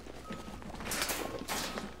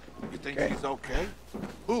 You think he's okay?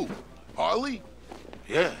 Who? Harley?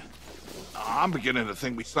 Yeah. I'm beginning to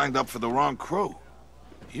think we signed up for the wrong crew.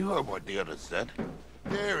 You heard what the others said.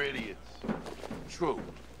 They're idiots. True.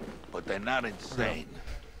 But they're not insane.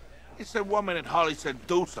 He said one minute Harley said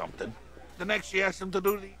do something. The next she asked him to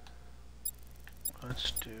do the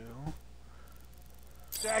Let's do...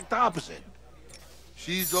 exact opposite.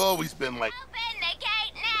 She's always been like... Open the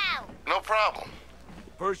gate No problem.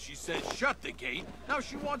 First she said shut the gate, now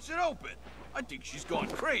she wants it open. I think she's gone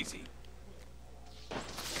crazy.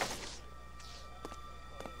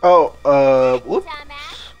 Oh, whoops.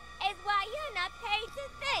 Dumbass, is why you're not paid to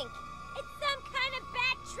think. It's some kind of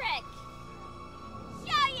bat trick.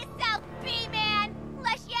 Show yourself, B-Man,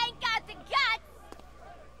 unless you ain't got the guts.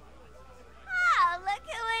 Oh, look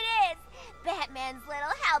who it is. Batman's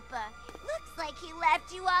little helper. Looks like he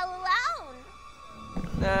left you all alone.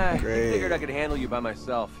 Nah, Great. I figured I could handle you by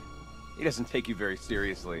myself. He doesn't take you very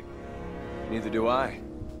seriously. Neither do I.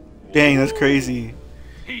 Dang, that's crazy.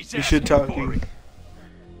 He's You should asking for talking. it.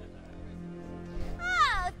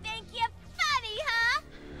 Oh, think you're funny, huh?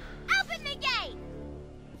 Open the gate.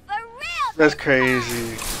 For real. That's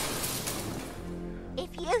crazy.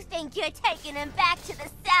 If you think you're taking him back to the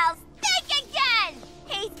cells, think again!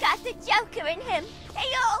 He's got the Joker in him.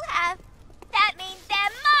 They all have. That means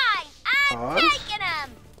they're mine. I'm What? taking them.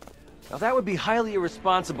 Now that would be highly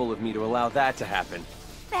irresponsible of me to allow that to happen.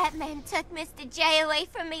 Batman took Mr. J away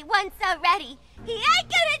from me once already. He ain't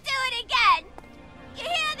gonna do it again. You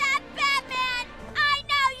hear that, Batman? I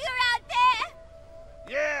know you're out there.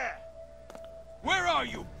 Yeah. Where are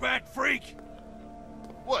you, bat freak?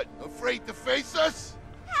 What, afraid to face us?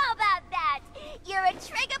 How about that? You're a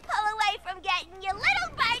trigger pull away from getting your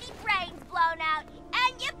little bitey brains blown out,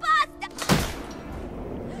 and your boss.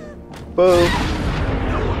 Boom.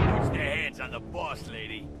 No one puts their hands on the boss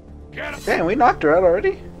lady. Get him. Damn, we knocked her out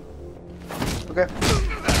already? Okay.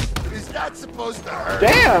 Is that supposed to hurt?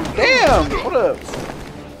 Damn, what up?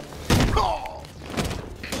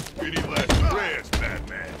 Any last prayers,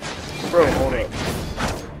 Batman? Bro, hold up.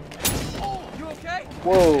 You okay?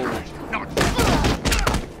 Whoa.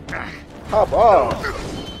 Hop off.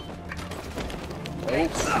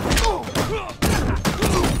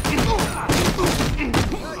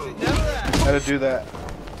 How to do that?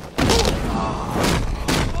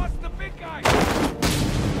 Lost the big guy.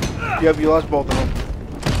 Yep, you lost both of them.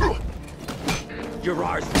 You're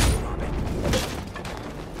ours, Robin.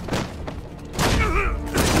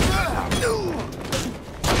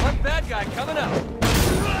 One bad guy coming up.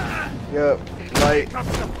 Yep, light.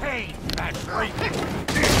 Comes the pain, bat freak.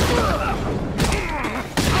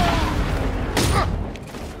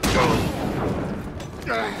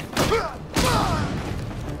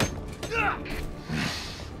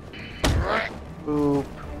 Boop.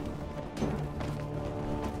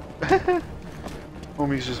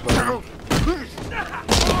 Homie's just fine.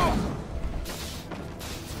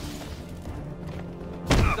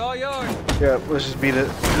 It's all yours. Yeah, let's just beat it.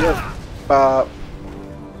 Yep. Bop.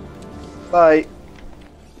 Light.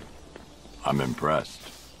 I'm impressed.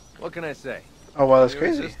 What can I say? Oh wow, that's You're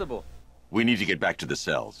crazy. irresistible. We need to get back to the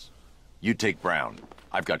cells. You take Brown.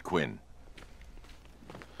 I've got Quinn.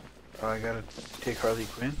 Oh, I gotta take Harley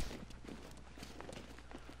Quinn.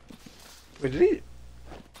 Wait, did he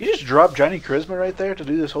just drop Johnny Charisma right there to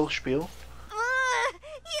do this whole spiel?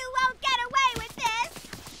 You won't get away with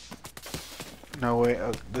this. No way.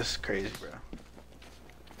 Oh, this is crazy, bro. I'm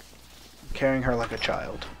carrying her like a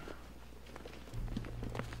child.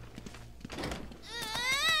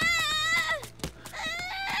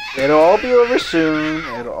 It'll all be over soon.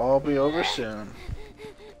 It'll all be over soon.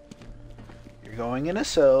 You're going in a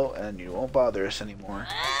cell and you won't bother us anymore.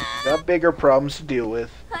 Got bigger problems to deal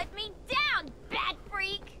with. Put me down, bat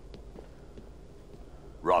freak.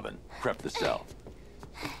 Robin, prep the cell.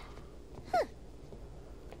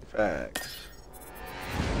 Facts.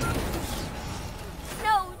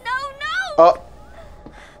 No, no, no! Oh.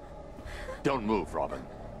 Don't move, Robin.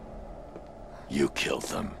 You killed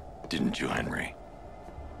them, didn't you, Henry?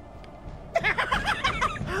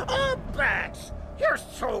 Oh, Bats! You're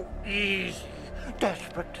so easy.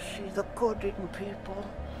 Desperate to see the good in people.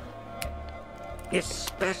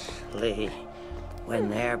 Especially when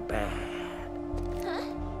they're bad.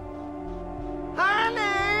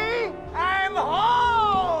 Honey! I'm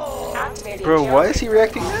home! Bro, why is he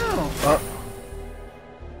reacting now?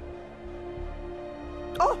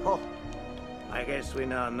 Oh! I guess we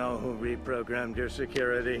now know who reprogrammed your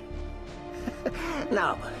security.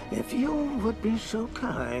 Now, if you would be so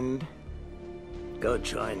kind, go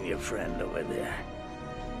join your friend over there.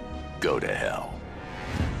 Go to hell.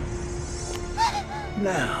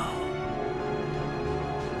 Now.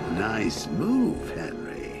 Nice move,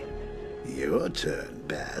 Henry. Your turn,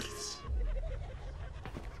 Bats.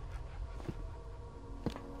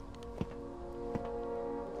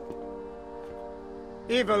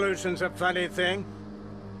 Evolution's a funny thing.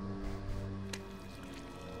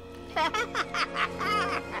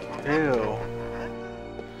 Ew.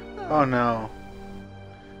 Oh no.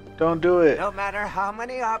 Don't do it. No matter how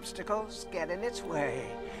many obstacles get in its way,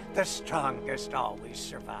 The strongest always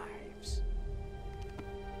survives.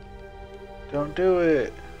 Don't do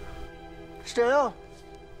it. Still,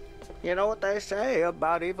 you know what they say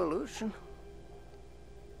about evolution?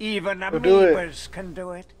 Even Don't do it. amoebas can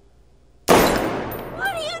do it.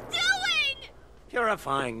 What are you doing?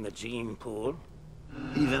 Purifying the gene pool.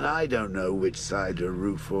 Even I don't know which side to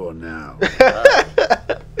root for now.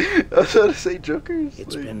 I was about to say Jokers.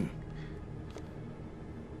 It's been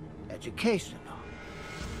educational.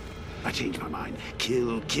 I changed my mind.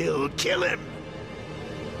 Kill, kill, kill him!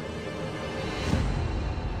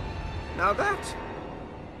 Now that's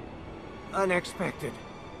unexpected.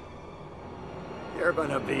 You're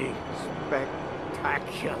gonna be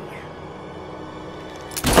spectacular.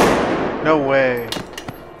 No way.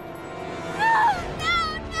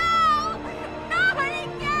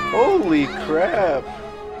 Holy crap.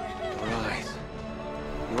 Alright.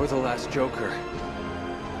 You're the last Joker.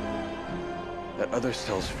 That other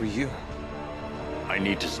cell's for you. I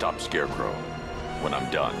need to stop Scarecrow. When I'm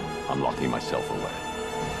done, I'm locking myself away.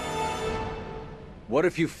 What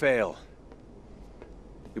if you fail?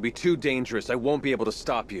 You'll be too dangerous. I won't be able to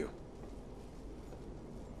stop you.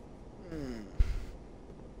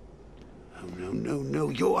 Oh, no, no, no.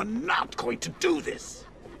 You are not going to do this.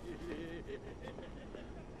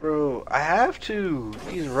 Bro, I have to.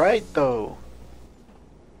 He's right, though.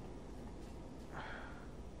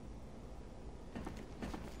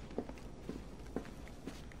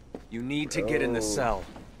 You need to get in the cell.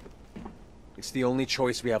 It's the only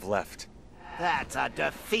choice we have left. That's a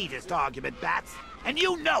defeatist argument, Bats, and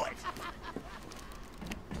you know it.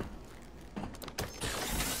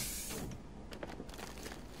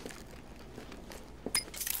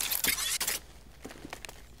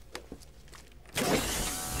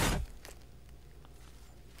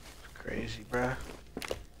 Crazy, bruh.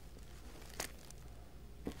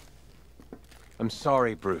 I'm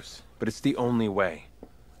sorry, Bruce, but it's the only way.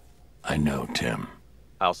 I know, Tim.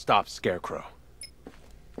 I'll stop Scarecrow.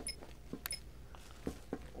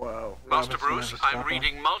 Wow. Master Bruce, I'm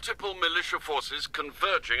reading multiple militia forces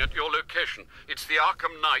converging at your location. It's the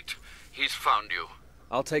Arkham Knight. He's found you.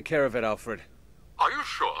 I'll take care of it, Alfred. Are you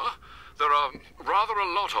sure? There are rather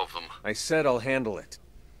a lot of them. I said I'll handle it.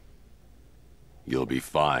 You'll be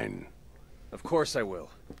fine. Of course I will.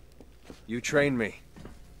 You trained me.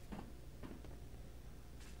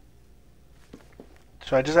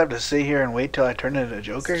 So I just have to sit here and wait till I turn into a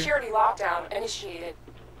Joker? Security lockdown initiated.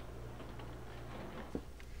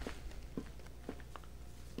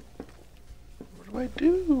 What do I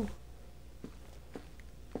do?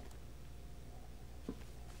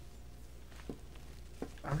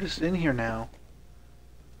 I'm just in here now.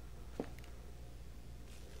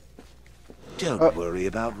 Don't worry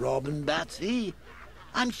about Robin, Batsy.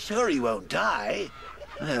 I'm sure he won't die.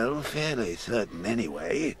 Well, fairly certain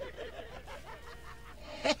anyway.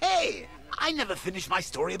 Hey! I never finished my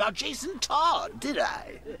story about Jason Todd, did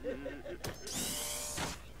I?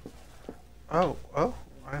 Oh,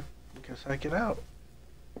 I guess I get out.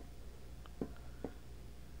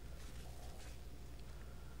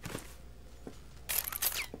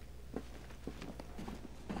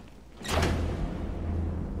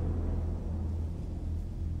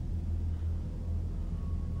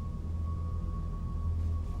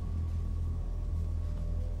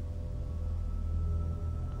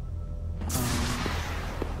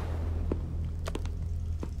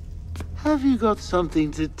 Have you got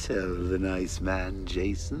something to tell the nice man,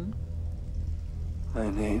 Jason? My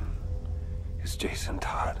name is Jason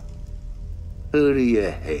Todd. Who do you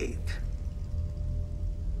hate?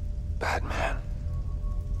 Batman.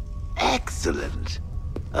 Excellent.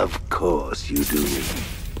 Of course you do.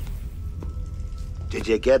 Did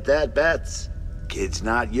you get that, Bats? Kid's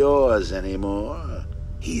not yours anymore.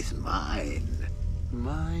 He's mine.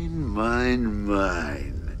 Mine, mine,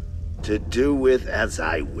 mine. To do with as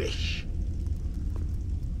I wish.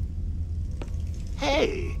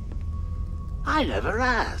 Hey, I never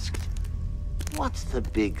asked. What's the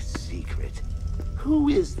big secret? Who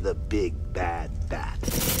is the big bad bat?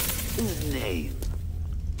 His name.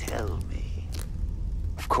 Tell me.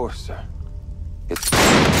 Of course, sir. It's...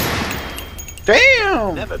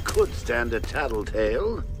 Damn! Never could stand a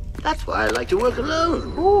tattletale. That's why I like to work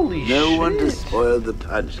alone. Holy no shit. one to spoil the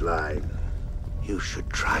punchline. You should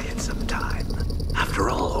try it sometime.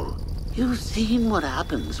 After all, you've seen what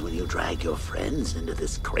happens when you drag your friends into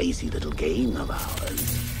this crazy little game of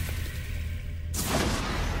ours.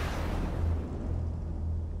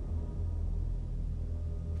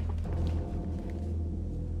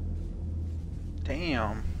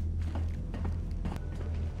 Damn.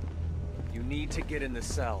 You need to get in the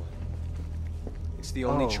cell. It's the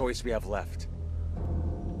only Oh. choice we have left.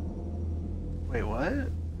 Wait, what?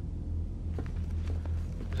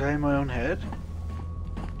 Was I in my own head?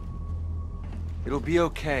 It'll be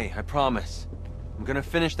okay, I promise. I'm gonna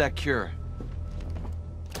finish that cure.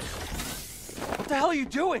 What the hell are you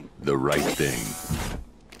doing? The right thing.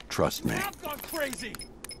 Trust me. I've gone crazy!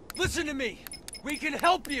 Listen to me! We can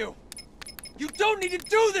help you! You don't need to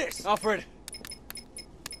do this! Alfred!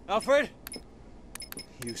 Alfred!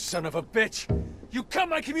 You son of a bitch! You cut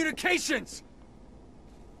my communications!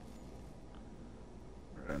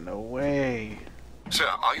 No way. Sir,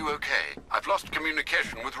 are you okay? I've lost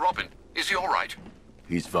communication with Robin. Is he all right?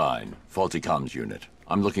 He's fine. Faulty comms unit.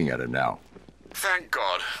 I'm looking at him now. Thank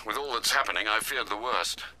God. With all that's happening, I feared the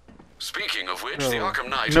worst. Speaking of which, the Oh, Arkham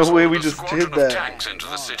Knight no has way ordered we a just squadron did that. of tanks into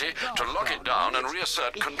the city to lock it down and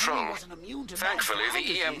reassert control. Thankfully,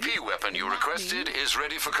 the EMP weapon you requested is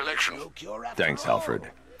ready for collection. Thanks, Alfred.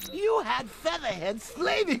 You had Featherhead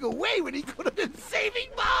slaving away when he could have been saving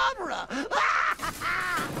Barbara!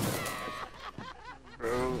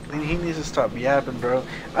 Bro, he needs to stop yapping, bro.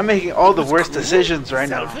 I'm making all the worst decisions right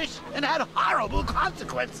now. Selfish and had horrible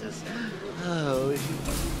consequences. Oh,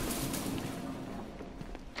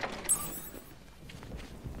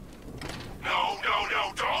 No,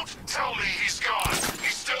 don't tell me he's gone.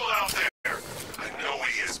 He's still out there. I know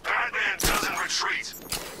he is. Batman doesn't retreat.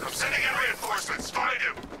 I'm sending in reinforcements. Find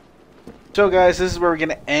him. So guys, this is where we're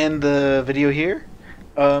gonna end the video here.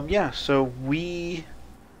 Yeah, so we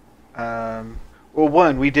well,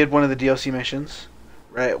 one, we did one of the DLC missions,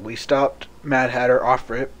 right? We stopped Mad Hatter off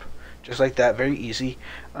rip, just like that, very easy.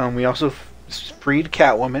 We also freed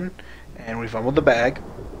Catwoman, and we fumbled the bag.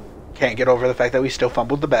 Can't get over the fact that we still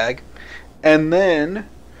fumbled the bag. And then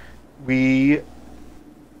we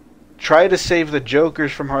tried to save the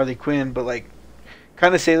Jokers from Harley Quinn, but like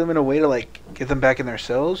kind of save them in a way to like get them back in their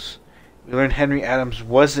cells. We learned Henry Adams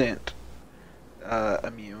wasn't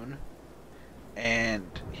immune, and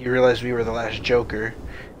he realized we were the last Joker,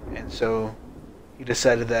 and so he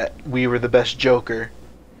decided that we were the best Joker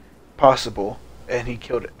possible, and he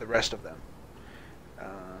killed the rest of them.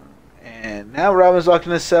 And now Robin's locked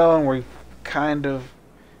in a cell, and we've kind of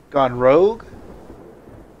gone rogue.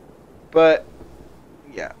 But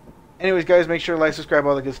yeah. Anyways, guys, make sure to like, subscribe,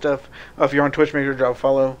 all the good stuff. If you're on Twitch, make sure to drop a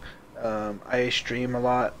follow. I stream a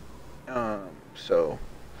lot.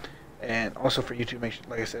 And also for YouTube, make sure,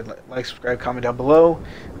 like I said, like, subscribe, comment down below.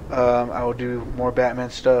 I will do more Batman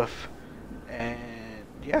stuff. And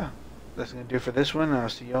yeah, that's gonna do it for this one. I'll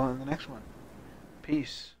see y'all in the next one.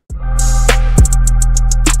 Peace.